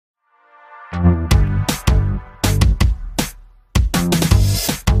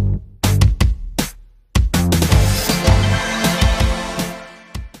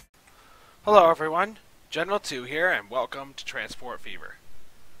Hello everyone, General 2 here, and welcome to Transport Fever.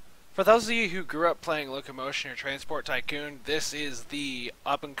 For those of you who grew up playing Locomotion or Transport Tycoon, this is the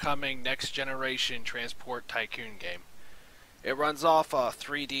up-and-coming next-generation Transport Tycoon game. It runs off a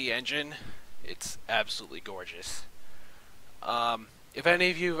 3D engine. It's absolutely gorgeous. If any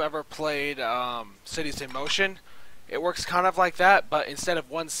of you have ever played Cities in Motion, it works kind of like that, but instead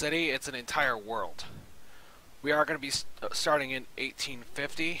of one city, it's an entire world. We are going to be starting in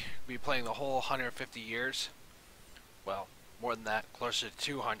 1850. We'll be playing the whole 150 years. Well, more than that, closer to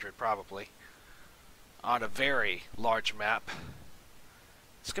 200 probably. On a very large map.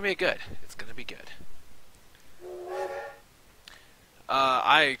 It's going to be good. It's going to be good.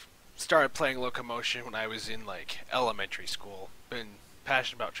 I started playing Locomotion when I was in like elementary school. Been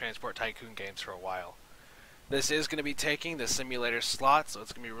passionate about Transport Tycoon games for a while. This is going to be taking the simulator slot, so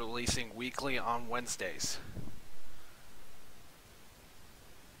it's going to be releasing weekly on Wednesdays.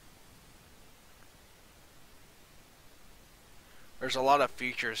 There's a lot of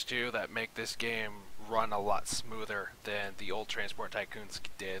features too that make this game run a lot smoother than the old Transport Tycoons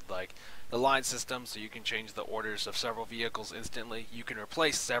did, like the line system, so you can change the orders of several vehicles instantly. You can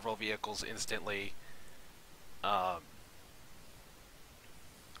replace several vehicles instantly.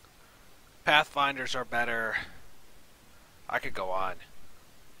 Pathfinders are better. I could go on.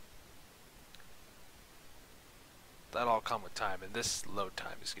 That'll all come with time, and this load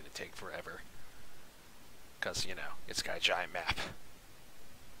time is going to take forever. Because, you know, it's got a giant map.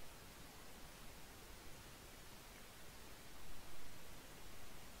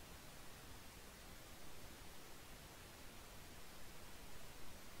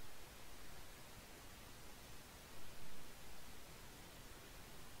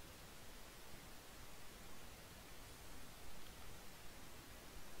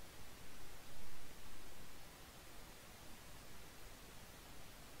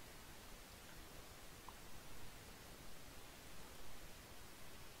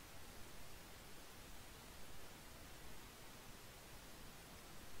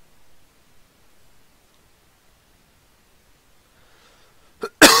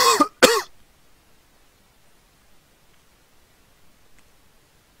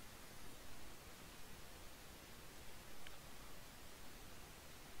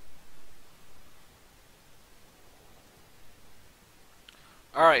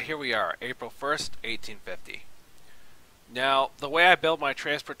 Alright, here we are, April 1st, 1850. Now, the way I build my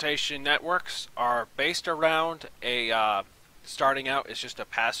transportation networks are based around starting out is just a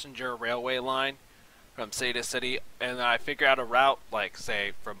passenger railway line from city to city, and then I figure out a route, like,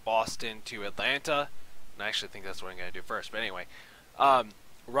 say, from Boston to Atlanta, and I actually think that's what I'm going to do first, but anyway,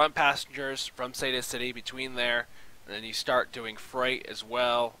 run passengers from city to city between there, and then you start doing freight as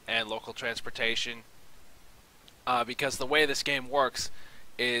well, and local transportation, because the way this game works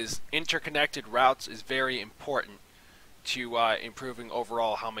is interconnected routes is very important to improving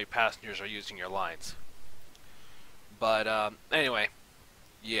overall how many passengers are using your lines. But anyway,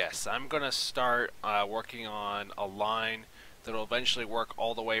 yes, I'm going to start working on a line that will eventually work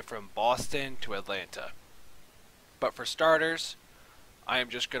all the way from Boston to Atlanta. But for starters, I am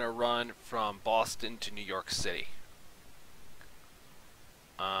just going to run from Boston to New York City.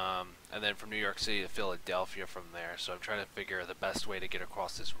 And then from New York City to Philadelphia from there. So I'm trying to figure the best way to get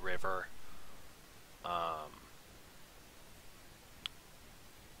across this river.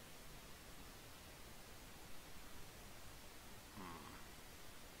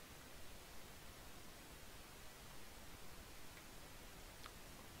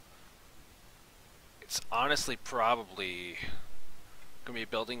 It's honestly probably going to be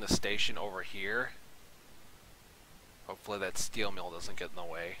building the station over here. Hopefully that steel mill doesn't get in the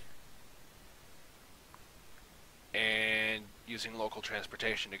way. And using local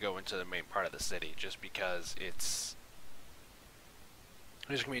transportation to go into the main part of the city, just because there's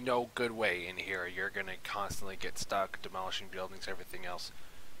going to be no good way in here. You're going to constantly get stuck, demolishing buildings, everything else.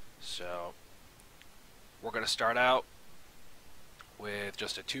 So we're going to start out with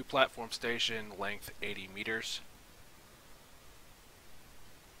just a 2-platform station, length 80 meters.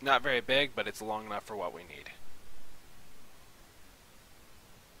 Not very big, but it's long enough for what we need.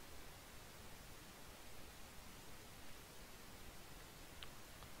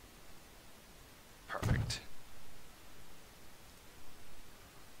 Perfect.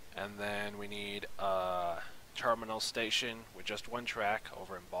 And then we need a terminal station with just one track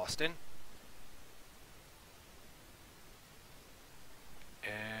over in Boston.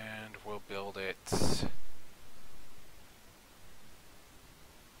 And we'll build it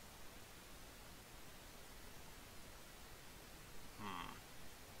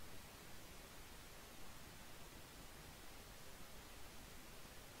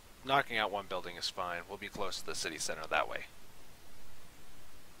knocking out one building is fine. We'll be close to the city center that way.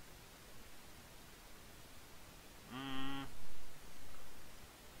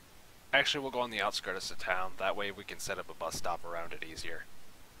 Actually, we'll go on the outskirts of town. That way we can set up a bus stop around it easier.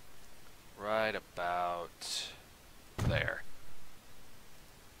 Right about there.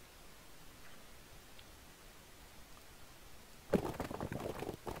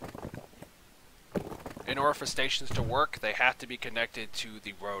 In order for stations to work, they have to be connected to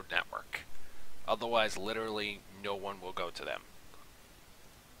the road network. Otherwise, literally, no one will go to them.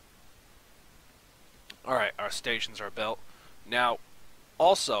 Alright, our stations are built. Now,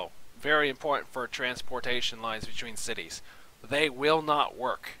 also, very important for transportation lines between cities. They will not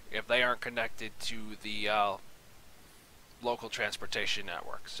work if they aren't connected to the local transportation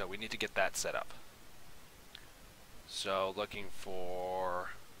network. So we need to get that set up. So looking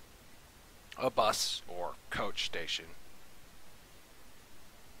for a bus or coach station.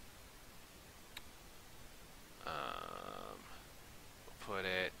 We'll put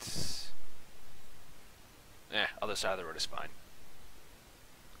it... other side of the road is fine.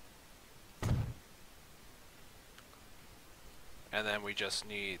 And then we just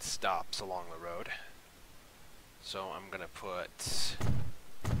need stops along the road. So I'm going to put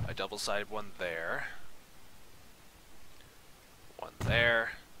a double-sided one there, one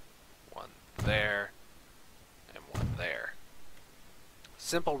there, and one there.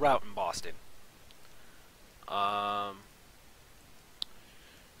 Simple route in Boston.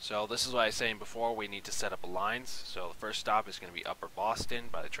 So this is what I was saying before, we need to set up lines. So the first stop is going to be Upper Boston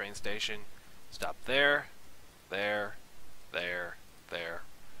by the train station. Stop there, there,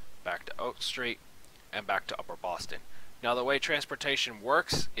 back to Oak Street, and back to Upper Boston. Now the way transportation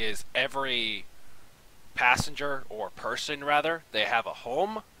works is every passenger, or person rather, they have a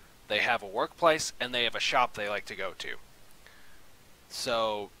home, they have a workplace, and they have a shop they like to go to.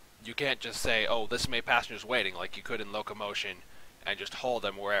 So you can't just say, oh, this many passengers waiting, like you could in locomotion, and just haul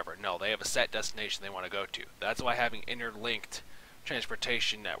them wherever. No, they have a set destination they want to go to. That's why having interlinked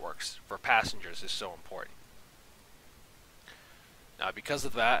transportation networks for passengers is so important. Now, because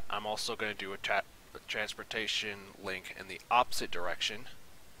of that, I'm also going to do a transportation link in the opposite direction,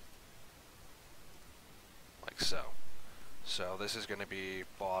 like so. So this is going to be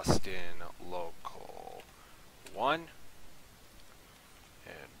Boston Local 1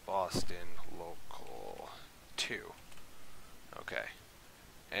 and Boston Local 2. Okay.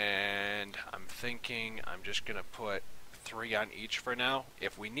 And I'm thinking I'm just going to put 3 on each for now.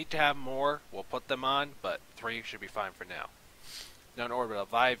 If we need to have more, we'll put them on, but 3 should be fine for now. Now, in order to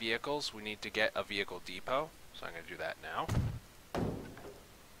buy vehicles, we need to get a vehicle depot. So I'm going to do that now.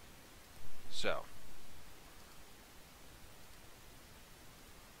 So,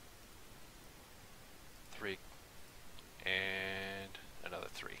 three and another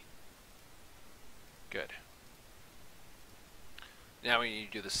 3. Good. Now we need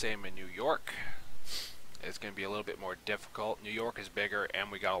to do the same in New York. It's going to be a little bit more difficult. New York is bigger,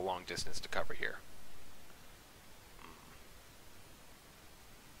 and we got a long distance to cover here.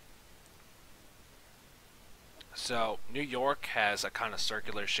 So, New York has a kind of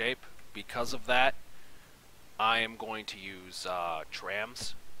circular shape. Because of that, I am going to use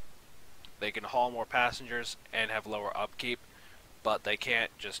trams. They can haul more passengers and have lower upkeep, but they can't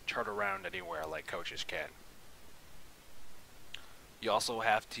just turn around anywhere like coaches can. You also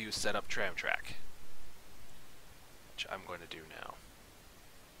have to set up tram track, which I'm going to do now.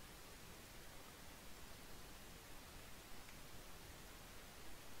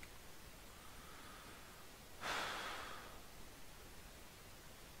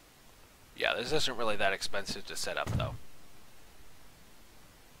 Yeah, this isn't really that expensive to set up, though.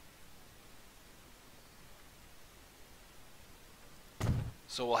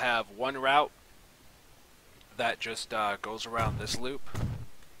 So we'll have one route that just goes around this loop.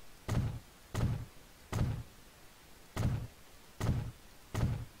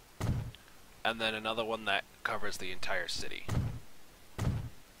 And then another one that covers the entire city.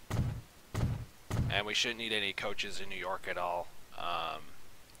 And we shouldn't need any coaches in New York at all.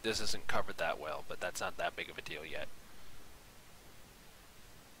 This isn't covered that well, but that's not that big of a deal yet.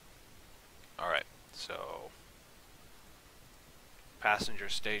 Alright, so passenger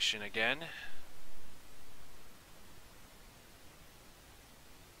station again.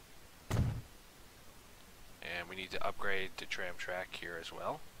 And we need to upgrade to tram track here as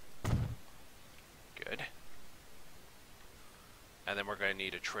well. Good. And then we're going to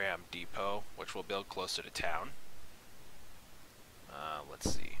need a tram depot, which we'll build closer to town.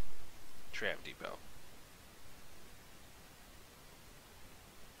 Let's see. Tram depot.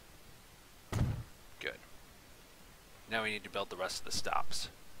 Good. Now we need to build the rest of the stops.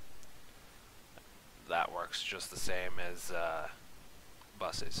 that works just the same as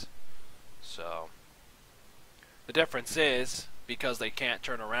buses. So the difference is, because they can't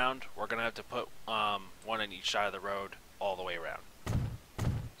turn around, we're going to have to put one on each side of the road all the way around.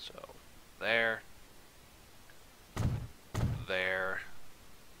 So there, there,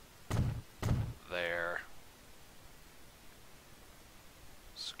 there.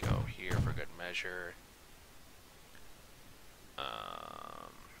 Let's go here for good measure.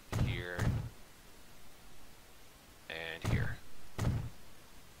 Here and here.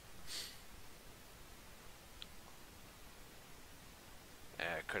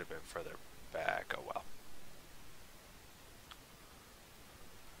 It could have been further back. Oh well.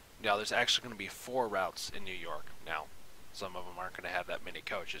 Now there's actually going to be 4 routes in New York. Now, some of them aren't going to have that many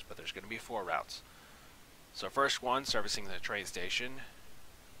coaches, but there's going to be 4 routes. So first one, servicing the train station.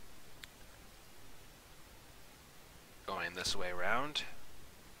 Going this way around.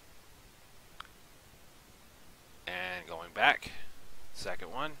 And going back.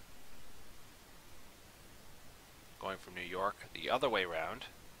 Second one. Going from New York the other way around.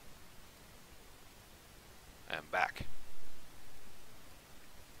 And back.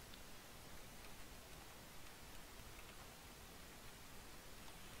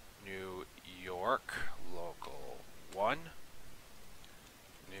 New York, local 1.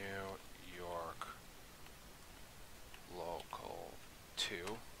 New York, local 2.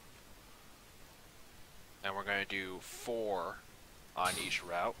 And we're going to do 4 on each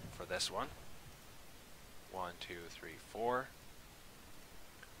route for this one. 1, 2, 3, 4.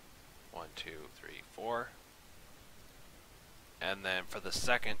 1, 2, 3, 4. And then for the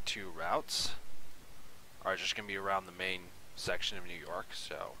second 2 routes are just going to be around the main section of New York.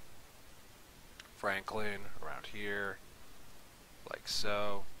 So Franklin around here, like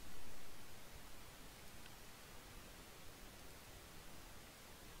so.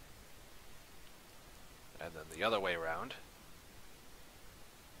 And then the other way around.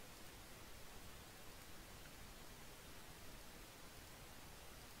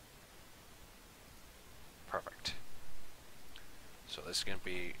 Perfect. So this is going to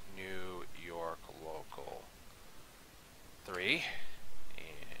be New York local 3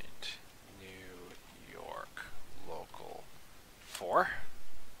 and New York local 4.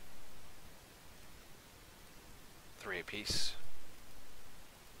 3 apiece.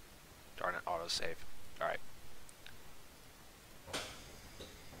 Darn it, autosave. Alright.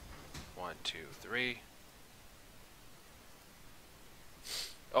 1, 2, 3.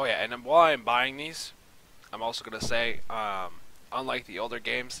 Oh yeah, and while I'm buying these, I'm also going to say, unlike the older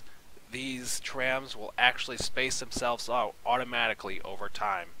games, these trams will actually space themselves out automatically over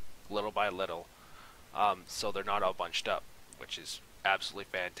time, little by little, so they're not all bunched up, which is absolutely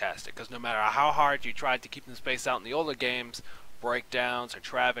fantastic, because no matter how hard you tried to keep them spaced out in the older games, breakdowns or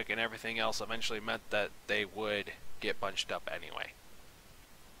traffic and everything else eventually meant that they would get bunched up anyway.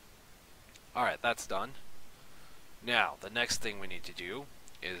 Alright, that's done. Now, the next thing we need to do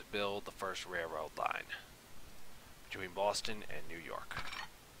is build the first railroad line between Boston and New York.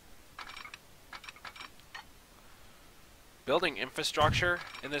 Building infrastructure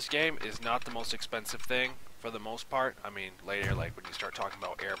in this game is not the most expensive thing for the most part. I mean, later, like when you start talking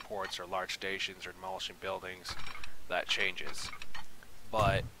about airports or large stations or demolishing buildings, that changes.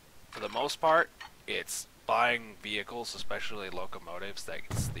 But for the most part, it's buying vehicles, especially locomotives,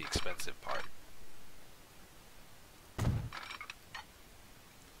 that's the expensive part.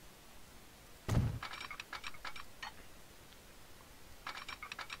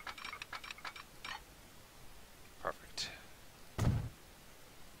 Perfect.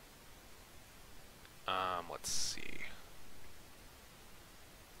 Let's see.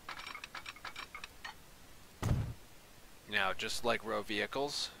 Now, just like road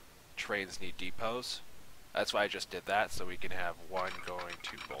vehicles, trains need depots. That's why I just did that, so we can have one going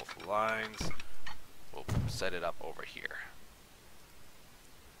to both lines. We'll set it up over here.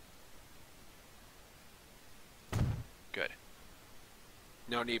 Good.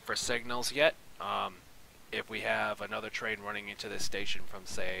 No need for signals yet. If we have another train running into this station from,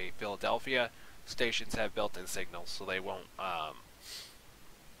 say, Philadelphia, stations have built-in signals, so they won't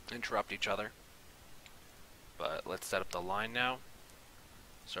interrupt each other. But let's set up the line now.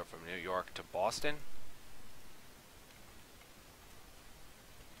 So from New York to Boston.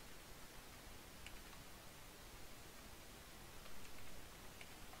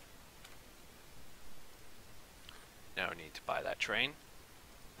 Now we need to buy that train.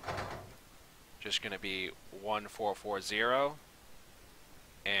 Just going to be 1440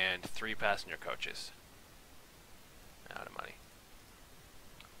 and 3 passenger coaches. Out of money.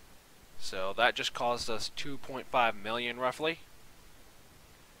 So that just cost us 2.5 million roughly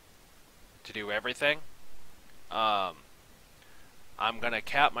to do everything. Um, I'm going to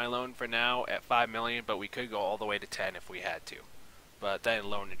cap my loan for now at 5 million, but we could go all the way to 10 if we had to. But then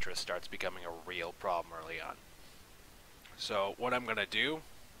loan interest starts becoming a real problem early on. So what I'm going to do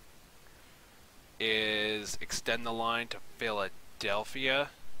is extend the line to Philadelphia.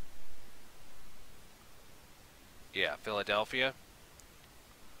 Yeah, Philadelphia.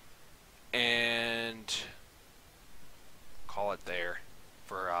 And call it there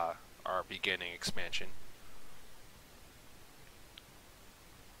for our beginning expansion.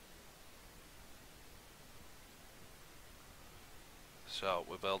 So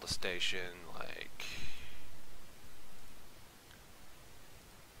we build a station like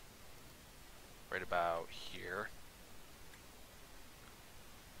right about here.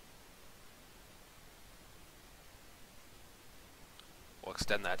 We'll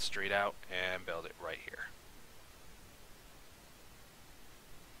extend that street out and build it right here.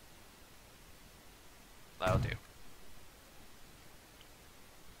 That'll do.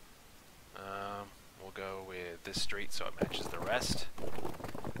 We'll go with this street so it matches the rest.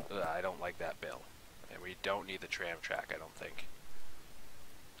 Ugh, I don't like that bill. And we don't need the tram track, I don't think.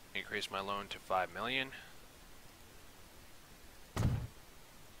 Increase my loan to 5 million.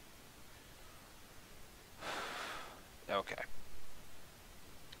 Okay.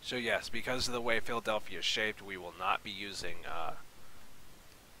 So yes, because of the way Philadelphia is shaped, we will not be using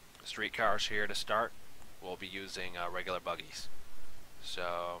streetcars here to start. We'll be using regular buggies.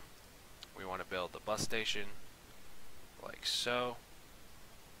 So we want to build the bus station like so.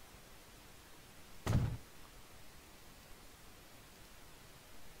 And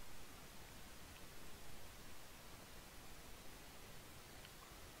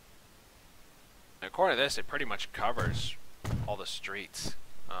according to this, it pretty much covers all the streets.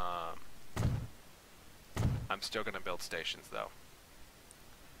 I'm still going to build stations though.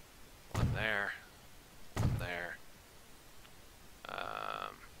 One there, one there.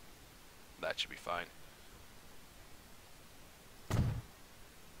 That should be fine. And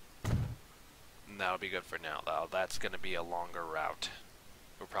that'll be good for now. That's going to be a longer route.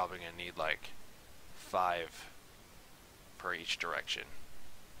 We're probably going to need like 5 per each direction.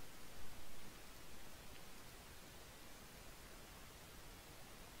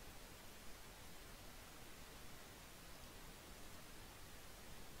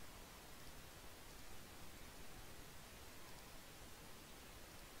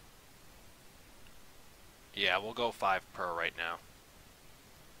 Yeah, we'll go 5 per right now.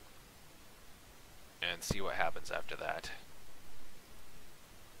 And see what happens after that.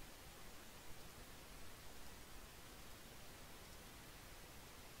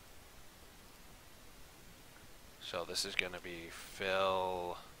 So this is going to be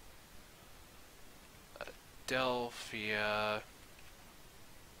Philadelphia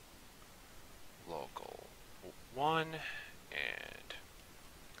local 1 and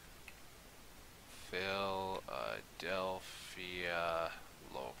Philadelphia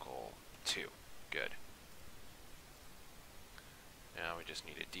local 2. Good. Now we just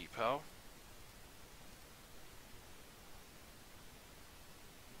need a depot.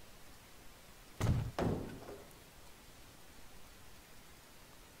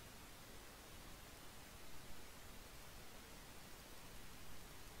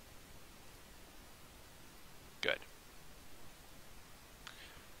 Good.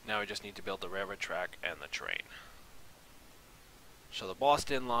 Now we just need to build the railroad track and the train. So the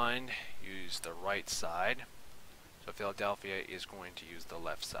Boston line used the right side. So Philadelphia is going to use the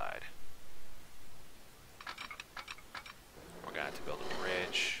left side. We're going to have to build a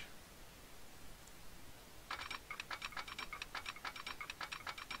bridge.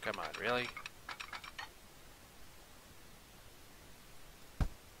 Come on, really?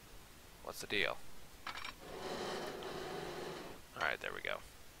 What's the deal? Alright, there we go.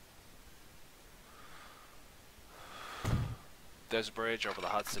 This bridge over the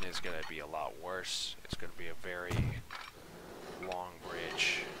Hudson is going to be a lot worse. It's going to be a very long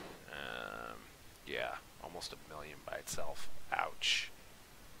bridge. Yeah, almost $1 million by itself. Ouch.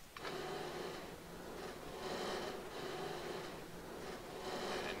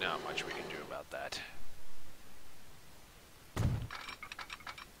 And not much we can do about that.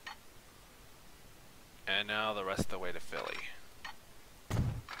 And now the rest of the way to Philly.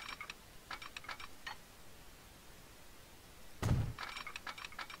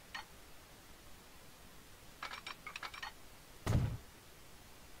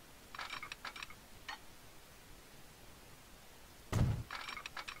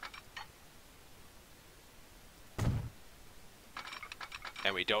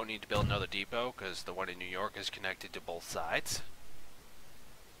 And we don't need to build another depot because the one in New York is connected to both sides.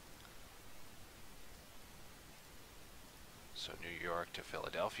 York to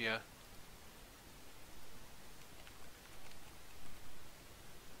Philadelphia.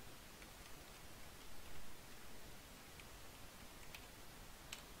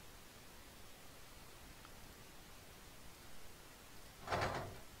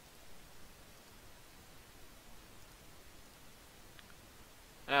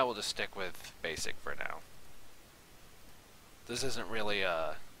 We'll just stick with basic for now. This isn't really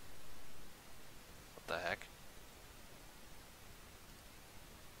what the heck?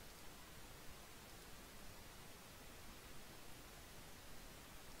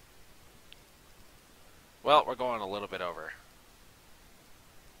 Well, we're going a little bit over.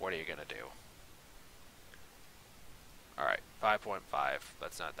 What are you gonna do? Alright, 5.5.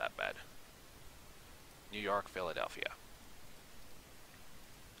 That's not that bad. New York, Philadelphia.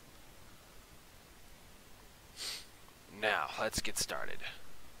 Now, let's get started.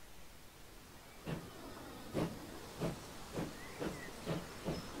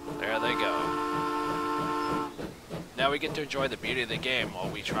 There they go. Now we get to enjoy the beauty of the game while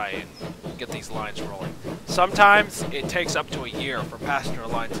we try and get these lines rolling. Sometimes it takes up to a year for passenger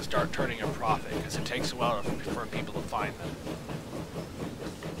lines to start turning a profit because it takes a while for people to find them.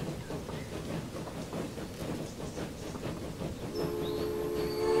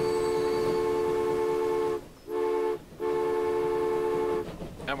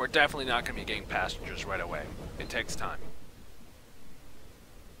 And we're definitely not going to be getting passengers right away. It takes time.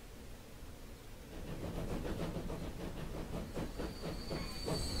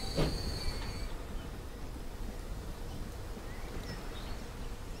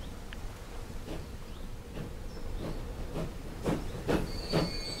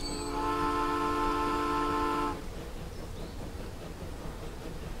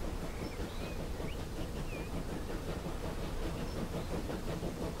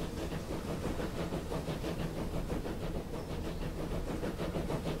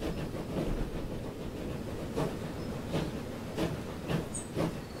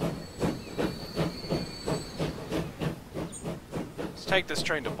 Take this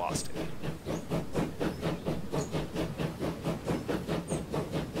train to Boston.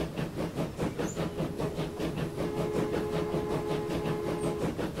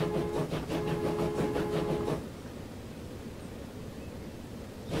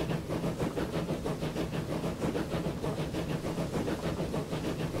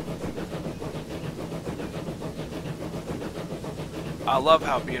 I love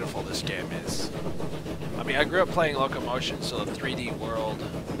how beautiful this game is. I mean, I grew up playing Locomotion, so the 3D world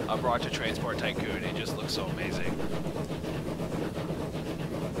brought to Transport Tycoon, it just looks so amazing.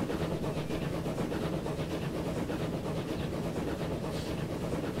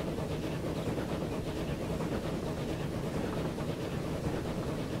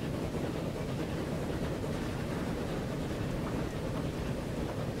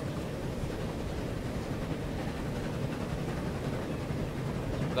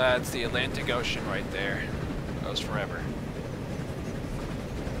 That's the Atlantic Ocean right there. Goes forever.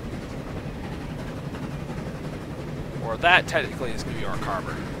 Or that technically is New York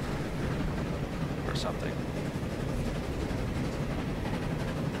Harbor. Or something.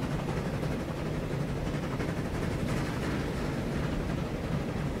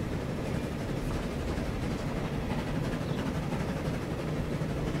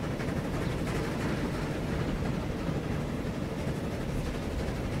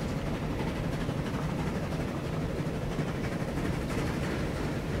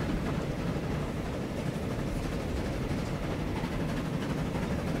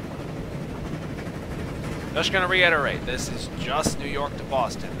 Just going to reiterate, this is just New York to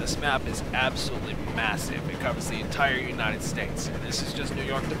Boston. This map is absolutely massive. It covers the entire United States, and this is just New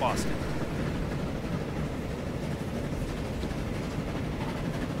York to Boston.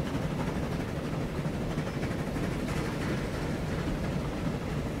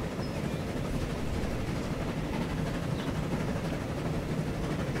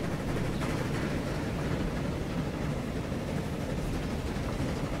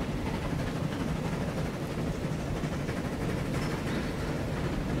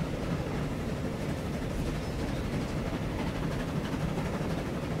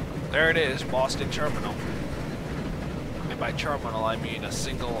 There it is, Boston Terminal. And by terminal, I mean a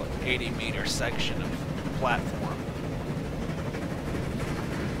single 80-meter section of platform.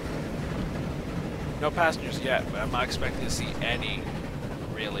 No passengers yet, but I'm not expecting to see any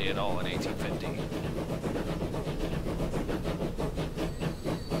really at all in 1850.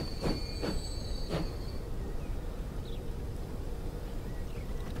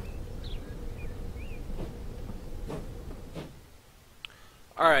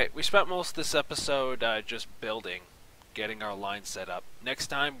 Alright, we spent most of this episode just building getting our line set up. Next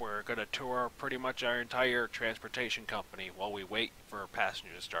time, we're going to tour pretty much our entire transportation company while we wait for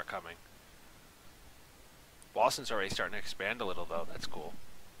passengers to start coming. Boston's already starting to expand a little, though. That's cool.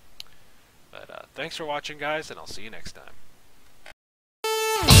 But thanks for watching, guys, and I'll see you next time.